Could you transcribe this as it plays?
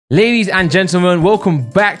Ladies and gentlemen, welcome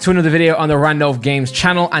back to another video on the Randolph Games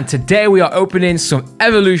channel, and today we are opening some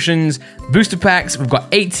Evolutions booster packs. We've got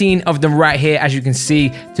 18 of them right here, as you can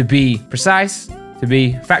see, to be precise, to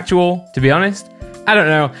be factual, to be honest. I don't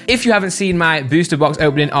know. If you haven't seen my booster box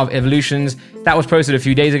opening of Evolutions, that was posted a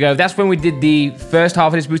few days ago. That's when we did the first half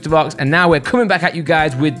of this booster box, and now we're coming back at you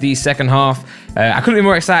guys with the second half. I couldn't be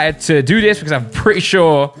more excited to do this because I'm pretty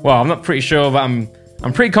sure, well, I'm not pretty sure, but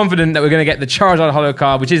I'm pretty confident that we're gonna get the Charizard Holo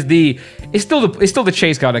card, which is it's still the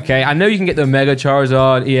chase card, okay? I know you can get the Mega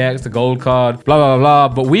Charizard EX, the gold card, blah, blah, blah,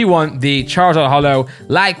 but we want the Charizard Holo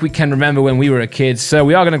like we can remember when we were a kid. So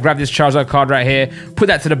we are gonna grab this Charizard card right here, put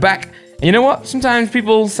that to the back. And you know what? Sometimes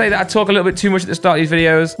people say that I talk a little bit too much at the start of these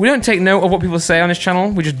videos. We don't take note of what people say on this channel.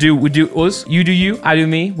 We do us. You do you, I do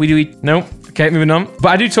me, we do each. No, okay, moving on. But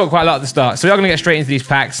I do talk quite a lot at the start. So we are gonna get straight into these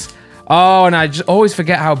packs. Oh, and I just always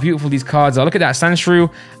forget how beautiful these cards are. Look at that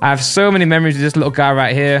Sandshrew. I have so many memories of this little guy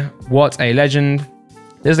right here. What a legend.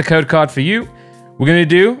 There's the code card for you. We're going to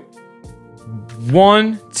do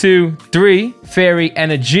 1, 2, 3 Fairy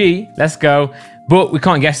Energy. Let's go. But we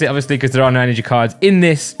can't guess it, obviously, because there are no energy cards in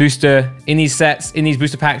this booster, in these sets, in these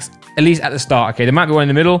booster packs, at least at the start. Okay, there might be one in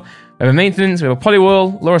the middle. We have a Maintenance. We have a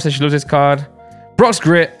Poliwhirl. Laura says she loves this card. Brock's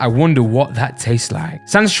Grit. I wonder what that tastes like.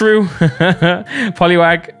 Sandshrew.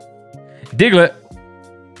 Poliwag. Diglett,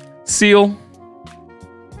 Seal,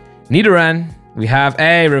 Nidoran. We have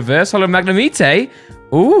a Reverse Holo Magnemite.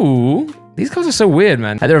 Ooh, these cards are so weird,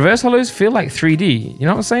 man. The Reverse Holos feel like 3D. You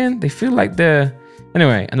know what I'm saying? They feel like they're...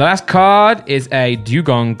 Anyway, and the last card is a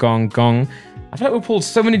Dugong Gong. I feel like we pulled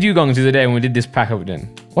so many Dugongs the other day when we did this pack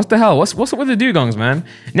opening. What the hell? What's up with the Dugongs, man?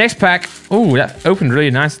 Next pack. Ooh, that opened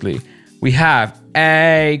really nicely. We have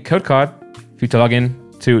a code card for you to log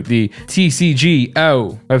in to the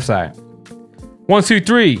TCGO website. 1, 2,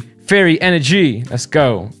 3 Fairy Energy. Let's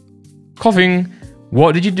go. Coughing.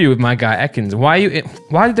 What did you do with my guy Ekans?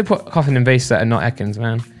 Why did they put Coughing in base set and not Ekans,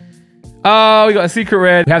 man? Oh, we got a secret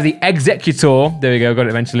rare. We have the Executor. There we go. Got it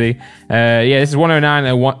eventually. Yeah, this is 109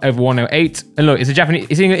 over 108. And look, it's a Japanese.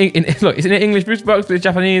 It's in an English booster box, but it's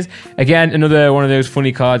Japanese. Again, another one of those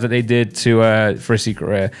funny cards that they did to for a secret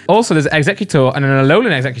rare. Also, there's an Executor and an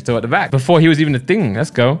Alolan Executor at the back before he was even a thing.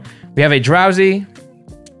 Let's go. We have a Drowsy,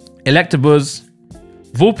 Electabuzz,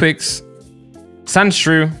 Vulpix,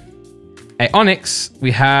 Sandshrew, a Onyx.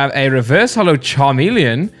 We have a Reverse Holo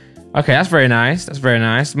Charmeleon. Okay, that's very nice. That's very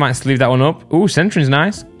nice. Might sleeve that one up. Ooh, Sentry's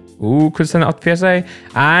nice. Ooh, could send that off to PSA.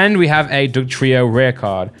 And we have a Dugtrio rare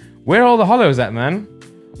card. Where are all the holos at, man?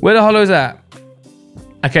 Where are the holos at?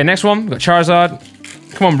 Okay, next one. We've got Charizard.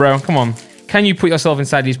 Come on, bro. Come on. Can you put yourself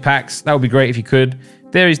inside these packs? That would be great if you could.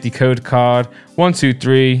 There is the code card. 1, 2,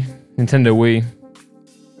 3. Nintendo Wii.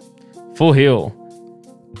 Full heal.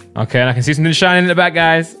 Okay, and I can see something shining in the back,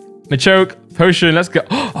 guys. Machoke, Potion, let's go.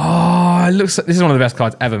 Oh, it looks like this is one of the best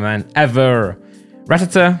cards ever, man. Ever.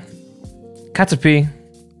 Rattata, Caterpie,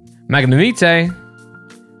 Magnemite.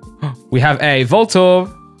 We have a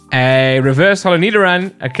Voltorb, a Reverse Holo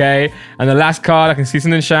Nidoran. Okay, and the last card I can see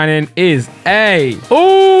something shining is a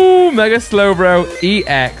Mega Slowbro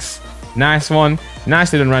EX. Nice one.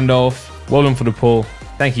 Nicely done, Randolph. Well done for the pull.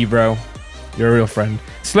 Thank you, bro. You're a real friend.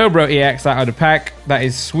 Slowbro EX out of the pack. That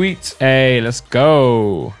is sweet. Hey, let's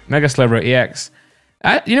go. Mega Slowbro EX.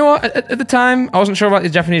 You know what? At the time, I wasn't sure about the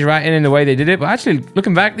Japanese writing and the way they did it, but actually,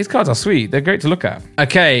 looking back, these cards are sweet. They're great to look at.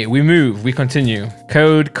 Okay, we move. We continue.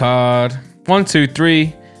 Code card. 1, 2,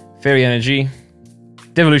 3 Fairy Energy.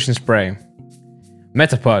 Devolution Spray.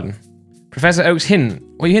 Metapod. Professor Oak's hint.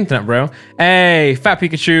 What are you hinting at, bro? Hey, Fat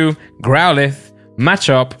Pikachu. Growlithe.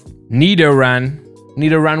 Machop. Nidoran.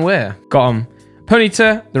 Nidoran where? Got him.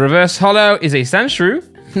 Ponyta, the Reverse Holo is a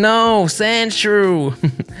Sandshrew. No, Sandshrew.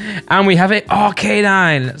 And we have it.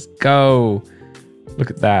 Arcanine. Let's go. Look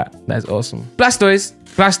at that. That is awesome. Blastoise.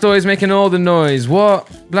 Blastoise making all the noise. What?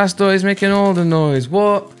 Blastoise making all the noise.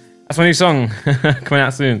 What? That's my new song. Coming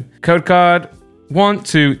out soon. Code card. 1,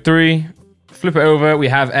 2, 3. Flip it over. We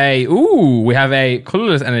have a... Ooh, we have a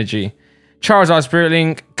Colorless Energy. Charizard Spirit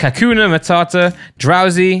Link. Kakuna Matata.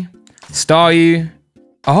 Drowsy. Staryu.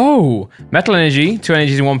 Oh, Metal Energy, 2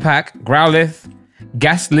 energies in one pack. Growlithe,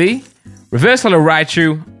 Ghastly, Reverse Holo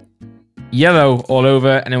Raichu, Yellow all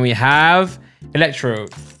over, and then we have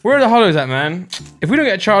Electrode. Where are the holos at, man? If we don't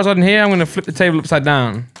get a Charizard in here, I'm gonna flip the table upside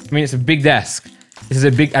down. I mean, it's a big desk. This is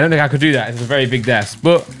a big, I don't think I could do that. It's a very big desk,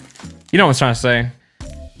 but you know what I'm trying to say.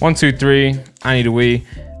 1, 2, 3, I need a Wii.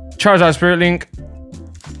 Charizard Spirit Link.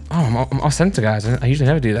 Oh, I'm off center, guys. I usually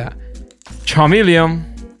never do that. Charmeleon.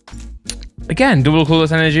 Again, double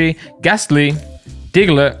Colorless Energy, Ghastly,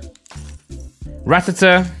 Diglett,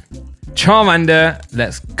 Rattata, Charmander,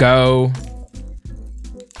 let's go.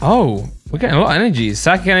 Oh, we're getting a lot of energy.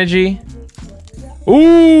 Psychic energy.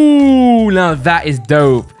 Ooh, now that is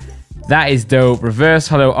dope. That is dope. Reverse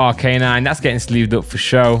Holo Arcanine. That's getting sleeved up for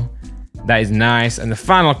show. That is nice. And the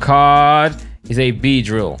final card is a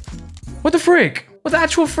Beedrill. What the frick? What the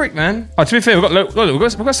actual frick, man? Oh, to be fair, we've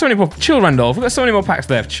got so many more. Chill, Randolph. We've got so many more packs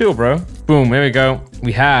left. Chill, bro. Boom, here we go.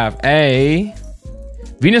 We have a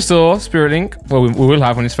Venusaur Spirit Link. Well, we will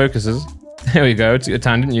have when this focuses. There we go. Took your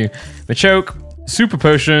time, didn't you? Machoke, Super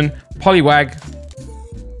Potion, Poliwag,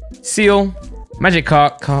 Seal,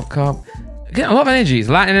 Magikarp, Getting a lot of energies.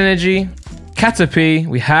 Lightning Energy, Caterpie.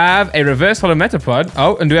 We have a Reverse Holo Metapod.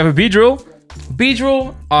 Oh, and do we have a Beedrill?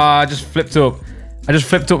 Beedrill? I just flipped up. I just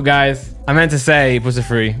flipped up, guys. I meant to say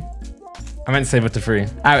Butterfree. I meant to say Butterfree.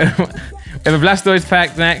 We have a Blastoise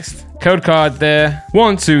pack next. Code card there.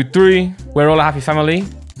 1, 2, 3. We're all a happy family.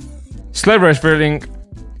 Slowbro Spirit Link.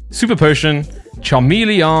 Super Potion.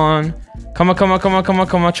 Charmeleon. Come on.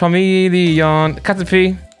 Charmeleon.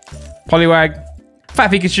 Caterpie. Poliwag.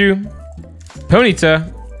 Fat Pikachu.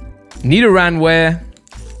 Ponyta. Nidoranware.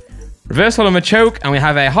 Reverse Holo Machoke, and we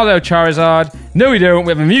have a Holo Charizard. No, we don't. We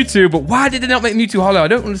have a Mewtwo, but why did they not make Mewtwo Holo? I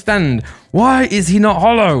don't understand. Why is he not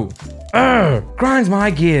Holo? Grinds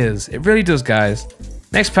my gears. It really does, guys.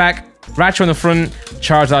 Next pack. Raichu on the front.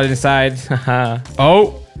 Charizard inside.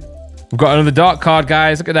 Oh, we've got another dark card,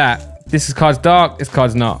 guys. Look at that. This card's dark. This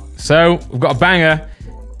card's not. So we've got a banger.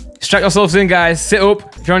 Strap yourselves in, guys. Sit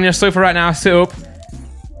up. If you're on your sofa right now, sit up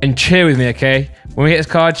and cheer with me, okay? When we hit this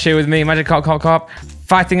card, cheer with me. Magikarp.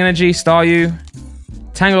 Fighting Energy, Staryu,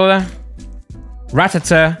 Tangela,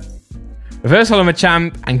 Rattata, Reverse Holo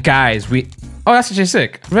Machamp, and guys, oh, that's actually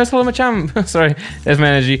sick. Reverse Holo Machamp. Sorry, there's my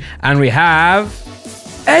energy. And we have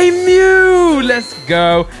a Mew. Let's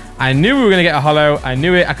go. I knew we were going to get a Holo. I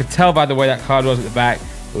knew it. I could tell by the way that card was at the back.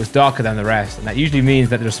 It was darker than the rest. And that usually means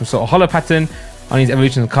that there's some sort of Holo pattern on these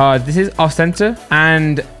evolution cards. This is off center.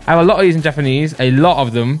 And I have a lot of these in Japanese. A lot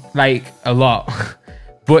of them. Like, a lot.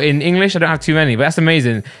 But in English, I don't have too many, but that's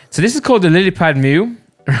amazing. So this is called the Lillipad Mew,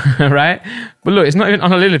 right? But look, it's not even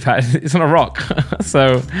on a Lillipad, it's on a rock.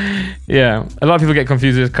 So, yeah, a lot of people get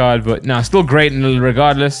confused with this card, but no, still great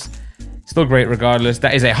regardless. Still great regardless.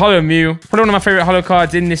 That is a Holo Mew. Probably one of my favorite Holo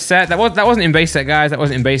cards in this set. That wasn't in base set, guys. That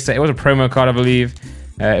wasn't in base set. It was a promo card, I believe.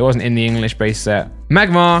 It wasn't in the English base set.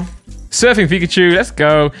 Magmar, Surfing Pikachu, let's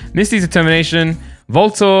go. Misty's Determination,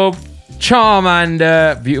 Voltorb,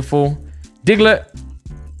 Charmander, beautiful. Diglett,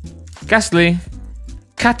 Ghastly,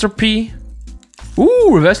 Caterpie. Ooh,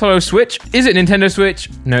 Reverse Holo Switch. Is it Nintendo Switch?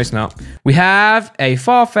 No, it's not. We have a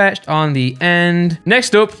Farfetch'd on the end.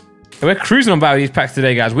 Next up, we're cruising on by with these packs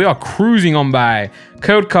today, guys. We are cruising on by.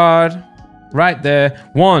 Code card, right there.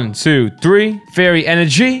 1, 2, 3. Fairy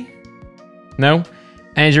Energy. No.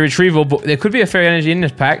 Energy Retrieval, but there could be a Fairy Energy in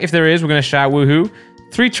this pack. If there is, we're going to shout woohoo.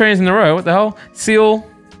 3 trains in a row. What the hell? Seal.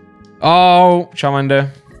 Oh, Charmander.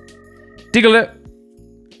 Diglett.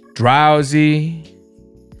 Drowsy,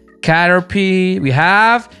 Caterpie. We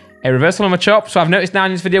have a Reverse Holo Machop. So I've noticed now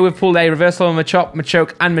in this video we've pulled a Reverse Holo Machop,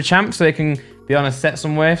 Machoke, and Machamp, so they can be on a set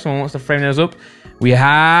somewhere if someone wants to frame those up. We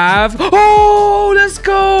have, oh, let's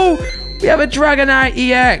go. We have a Dragonite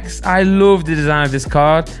EX. I love the design of this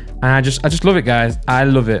card, and I just love it, guys. I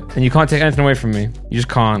love it, and you can't take anything away from me. You just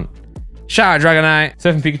can't. Shout out Dragonite,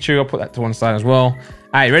 Surfing Pikachu. I'll put that to one side as well. All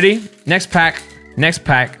right, ready? Next pack. Next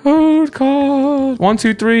pack. Code card. 1,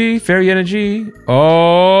 2, 3. Fairy Energy.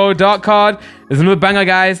 Oh, dark card. There's another banger,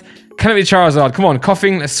 guys. Can it be Charizard? Come on,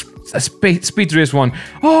 coughing. Let's speed through this one.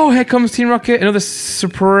 Oh, here comes Team Rocket. Another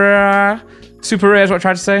super rare. Super rare is what I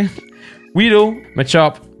tried to say. Weedle,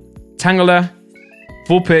 Machop, Tangela,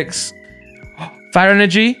 Vulpix, Fire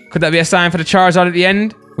Energy. Could that be a sign for the Charizard at the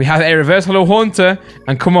end? We have a Reverse Holo Haunter.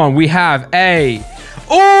 And come on, we have a...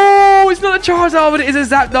 Oh, it's not a Charizard, but it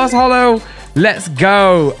is a Zapdos Holo. Let's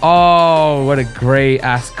go. Oh, what a great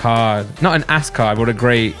ass card. Not an ass card, but a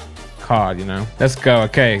great card, you know. Let's go.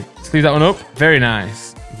 Okay, let's leave that one up. Very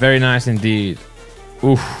nice. Very nice indeed.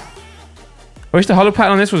 Oof. I wish the holo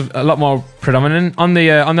pattern on this was a lot more predominant. On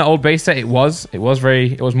the old base set, it was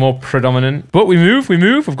more predominant. But we move.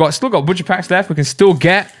 We've still got a bunch of packs left. We can still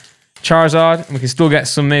get Charizard, and we can still get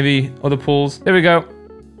some maybe other pulls. There we go.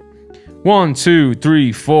 1, 2,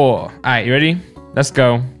 3, 4. All right, you ready? Let's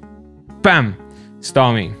go. Bam!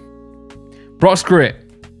 Starmie. Brock's Grit.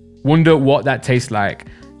 Wonder what that tastes like.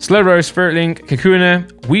 Slowbro, Spirit Link,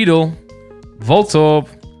 Kakuna, Weedle, Voltorb,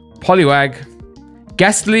 Poliwag,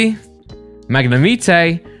 Ghastly,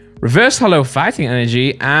 Magnemite, Reverse Holo Fighting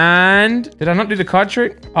Energy, and... Did I not do the card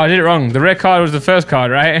trick? Oh, I did it wrong. The rare card was the first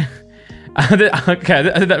card, right? I did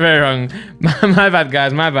that very wrong. My bad,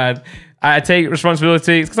 guys. My bad. I take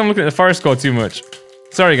responsibility. It's because I'm looking at the forest score too much.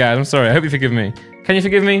 Sorry, guys. I'm sorry. I hope you forgive me. Can you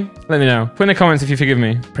forgive me? Let me know. Put in the comments if you forgive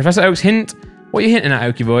me. Professor Oak's hint. What are you hinting at,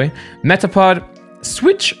 Oaky boy? Metapod,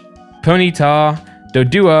 Switch, Ponyta,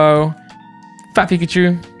 Doduo, Fat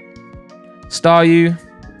Pikachu, Staryu,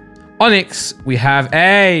 Onyx. We have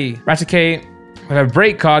a Raticate. We have a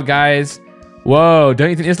break card, guys. Whoa, don't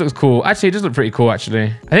you think this looks cool? Actually, it does look pretty cool, actually.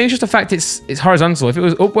 I think it's just the fact it's horizontal. If it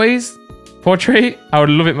was upways portrait, I would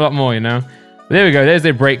love it a lot more, you know? But there we go. There's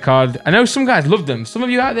their break card. I know some guys love them. Some of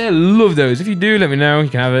you out there love those. If you do, let me know. You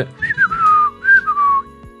can have it.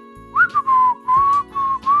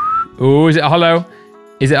 Oh, is it a holo?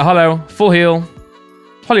 Is it a holo? Full heal.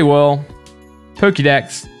 Poliwhirl.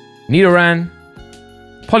 Pokédex. Nidoran.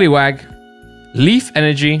 Poliwag. Leaf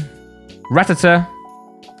Energy. Rattata.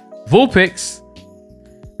 Vulpix.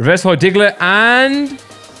 Reverse Holo Diglett. And...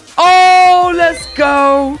 oh, let's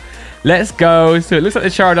go. Let's go. So it looks like the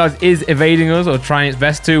Charizard is evading us or trying its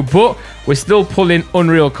best to, but we're still pulling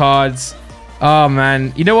unreal cards. Oh,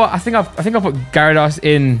 man. You know what? I think I put Gyarados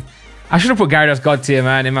in... I should have put Gyarados God tier,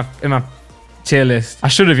 man, in my tier list. I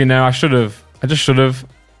should have, you know. I should have. I just should have.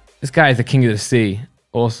 This guy is the king of the sea.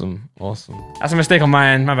 Awesome. Awesome. That's a mistake on my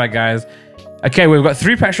end. My bad, guys. Okay, we've got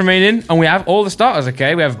 3 packs remaining, and we have all the starters,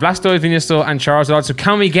 okay? We have Blastoise, Venusaur, and Charizard. So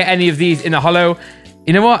can we get any of these in the holo?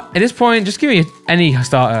 You know what? At this point, just give me any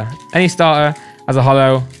starter. Any starter as a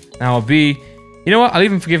holo. And I'll be... you know what? I'll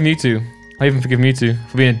even forgive Mewtwo. I'll even forgive Mewtwo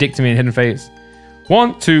for being a dick to me in Hidden Fates.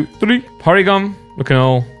 1, 2, 3. Porygon. Looking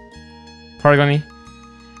all... Porygon-y.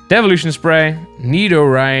 Devolution Spray,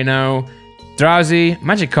 Nidorino, Drowsy,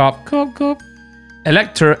 Magikarp,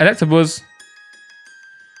 Electabuzz,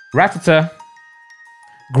 Rattata,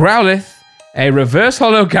 Growlithe, a Reverse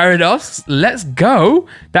Holo Gyarados. Let's go.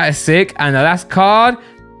 That is sick. And the last card,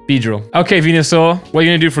 Beedrill. Okay, Venusaur, what are you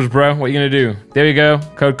going to do for us, bro? What are you going to do? There we go.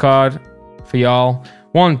 Code card for y'all.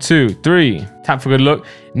 1, 2, 3. Tap for good luck.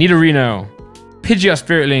 Nidorino, Pidgeot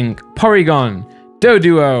Spirit Link, Porygon,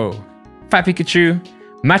 Doduo, Fat Pikachu,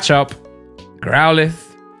 Matchup,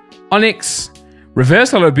 Growlithe, Onyx,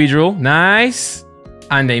 Reverse Holo Beedrill, nice,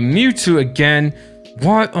 and a Mewtwo again.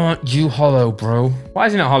 Why aren't you holo, bro? Why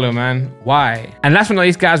is he not holo, man? Why? And last but not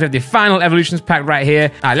least, guys, we have the final evolutions pack right here.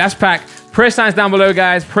 All right, last pack. Prayer signs down below,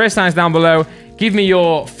 guys. Prayer signs down below. Give me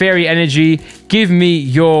your fairy energy. Give me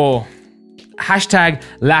your hashtag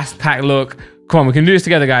last pack look. Come on, we can do this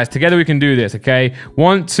together, guys. Together we can do this, okay?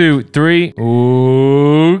 1, 2, 3.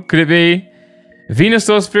 Ooh, could it be?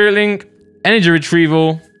 Venusaur Spirit Link, Energy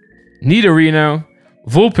Retrieval, Nidorino,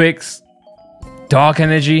 Vulpix, Dark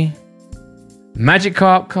Energy,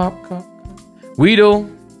 Magikarp, Weedle,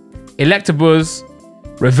 Electabuzz,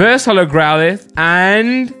 Reverse Holo Growlithe,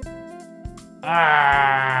 and...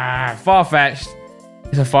 Farfetch'd.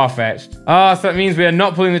 It's a Farfetch'd. So that means we are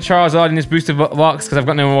not pulling the Charizard in this booster box because I've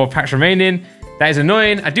got no more packs remaining. That is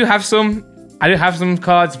annoying. I do have some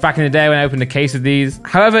cards back in the day when I opened a case of these.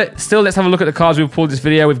 However, still, let's have a look at the cards we've pulled this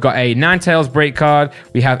video. We've got a Ninetales break card.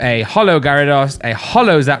 We have a Holo Gyarados, a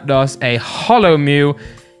Holo Zapdos, a Holo Mew,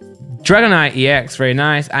 Dragonite EX, very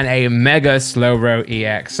nice, and a Mega Slowbro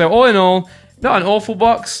EX. So all in all, not an awful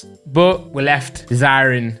box, but we're left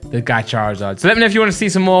desiring the guy Charizard. So let me know if you want to see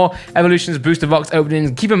some more Evolutions booster box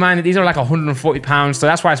openings. Keep in mind that these are like £140, so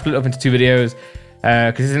that's why I split it up into 2 videos.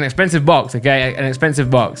 Because it's an expensive box, okay? An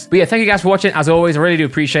expensive box. But yeah, thank you guys for watching. As always, I really do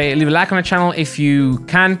appreciate it. Leave a like on the channel if you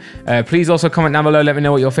can. Please also comment down below. Let me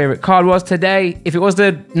know what your favorite card was today. If it was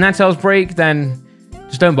the Ninetales break, then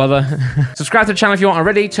just don't bother. Subscribe to the channel if you aren't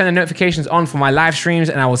already. Turn the notifications on for my live streams.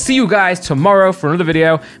 And I will see you guys tomorrow for another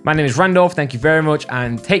video. My name is Randolph. Thank you very much.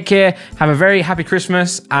 And take care. Have a very happy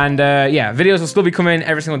Christmas. And yeah, videos will still be coming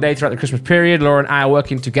every single day throughout the Christmas period. Laura and I are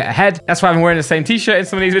working to get ahead. That's why I'm wearing the same t-shirt in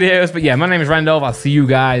some of these videos. But yeah, my name is Randolph. I'll see you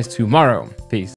guys tomorrow. Peace.